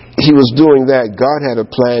he was doing that, God had a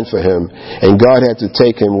plan for him, and God had to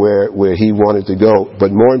take him where he wanted to go.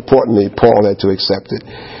 But more importantly, Paul had to accept it.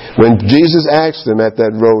 When Jesus asked him at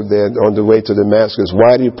that road there on the way to Damascus,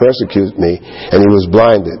 why do you persecute me? And he was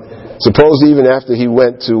blinded. Suppose even after he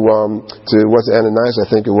went to Ananias, I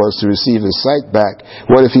think it was, to receive his sight back,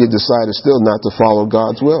 what if he had decided still not to follow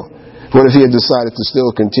God's will? What if he had decided to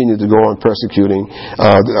still continue to go on persecuting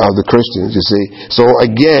the Christians, you see? So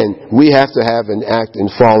again, we have to have an act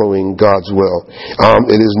in following God's will.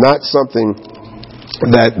 It is not something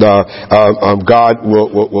that God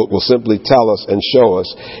will simply tell us and show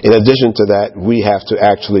us. In addition to that, we have to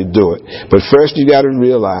actually do it. But first you got to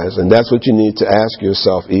realize, and that's what you need to ask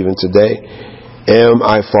yourself even today, am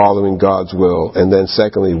I following God's will? And then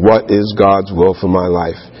secondly, what is God's will for my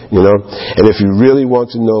life? And if you really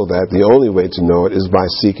want to know that, the only way to know it is by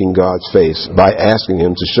seeking God's face, by asking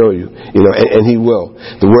Him to show you, and He will.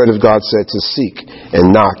 The Word of God said to seek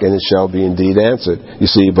and knock, and it shall be indeed answered. You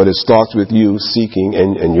see, but it starts with you seeking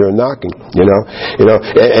and you're knocking. And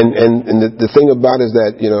the thing about it is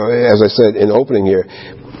that, as I said in opening here,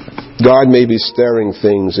 God may be stirring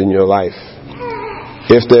things in your life.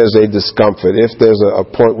 If there's a discomfort, if there's a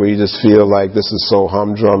point where you just feel like this is so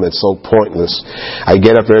humdrum, it's so pointless. I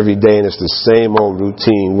get up every day and it's the same old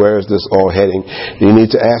routine. Where is this all heading? You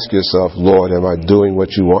need to ask yourself, Lord, am I doing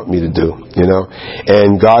what you want me to do?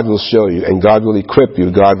 And God will show you, and God will equip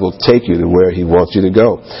you. God will take you to where He wants you to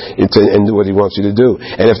go and do what He wants you to do.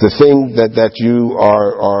 And if the thing that you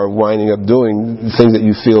are winding up doing, the thing that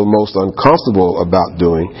you feel most uncomfortable about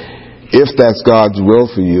doing, if that's God's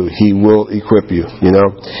will for you, He will equip you, And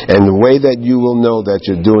the way that you will know that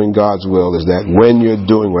you're doing God's will is that when you're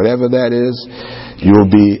doing whatever that is, you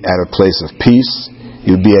will be at a place of peace.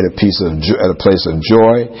 You'll be at a place of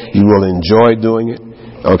joy. You will enjoy doing it.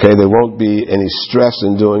 Okay, there won't be any stress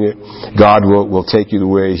in doing it. God will take you to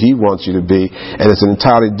where He wants you to be, and it's an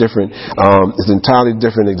entirely different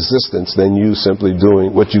existence than you simply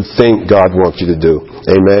doing what you think God wants you to do.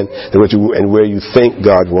 Amen. And where you think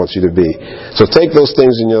God wants you to be. So take those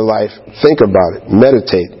things in your life, think about it,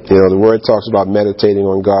 meditate. The Word talks about meditating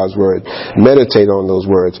on God's Word. Meditate on those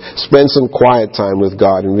words. Spend some quiet time with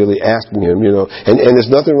God and really asking Him. And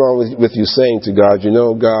there's nothing wrong with you saying to God,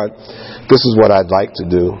 God, this is what I'd like to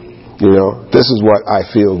do. This is what I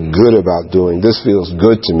feel good about doing. This feels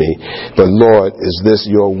good to me. But Lord, is this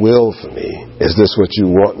your will for me? Is this what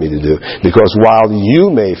you want me to do? Because while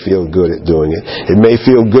you may feel good at doing it, it may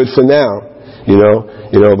feel good for now,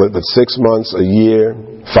 but 6 months, a year,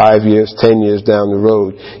 5 years, 10 years down the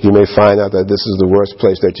road, you may find out that this is the worst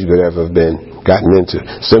place that you could ever have gotten into,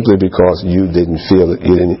 simply because you didn't feel it,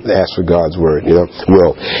 you didn't ask for God's word,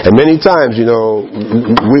 will. And many times, we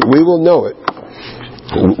will know it.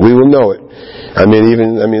 We will know it.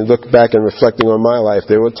 Look back and reflecting on my life,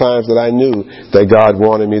 there were times that I knew that God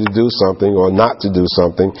wanted me to do something or not to do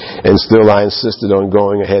something, and still I insisted on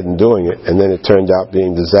going ahead and doing it, and then it turned out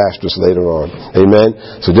being disastrous later on. Amen?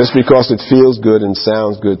 So just because it feels good and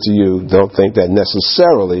sounds good to you, don't think that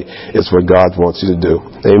necessarily it's what God wants you to do.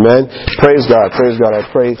 Amen? Praise God. Praise God. I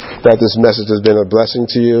pray that this message has been a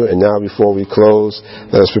blessing to you, and now before we close,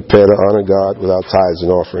 let us prepare to honor God with our tithes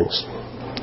and offerings.